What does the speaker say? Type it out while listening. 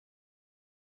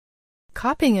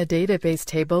Copying a database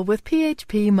table with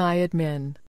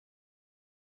phpMyAdmin.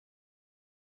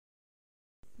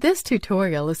 This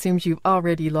tutorial assumes you've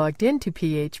already logged into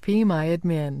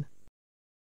phpMyAdmin.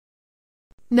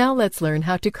 Now let's learn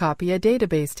how to copy a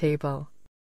database table.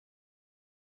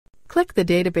 Click the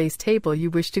database table you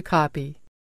wish to copy.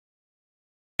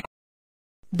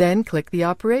 Then click the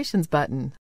Operations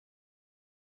button.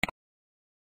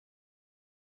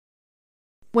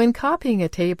 When copying a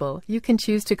table, you can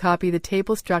choose to copy the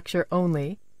table structure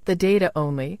only, the data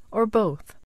only, or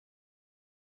both.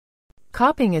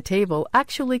 Copying a table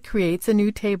actually creates a new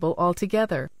table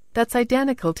altogether that's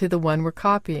identical to the one we're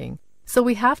copying, so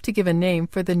we have to give a name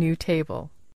for the new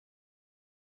table.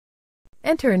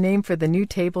 Enter a name for the new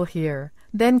table here,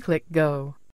 then click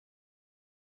Go.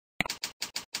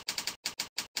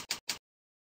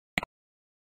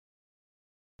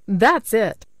 That's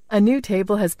it! A new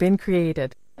table has been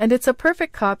created, and it's a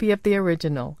perfect copy of the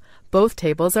original. Both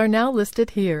tables are now listed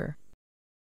here.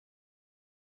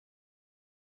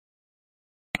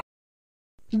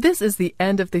 This is the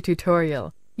end of the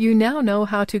tutorial. You now know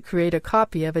how to create a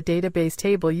copy of a database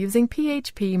table using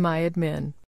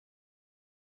phpMyAdmin.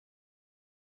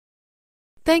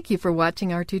 Thank you for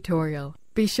watching our tutorial.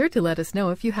 Be sure to let us know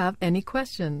if you have any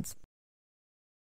questions.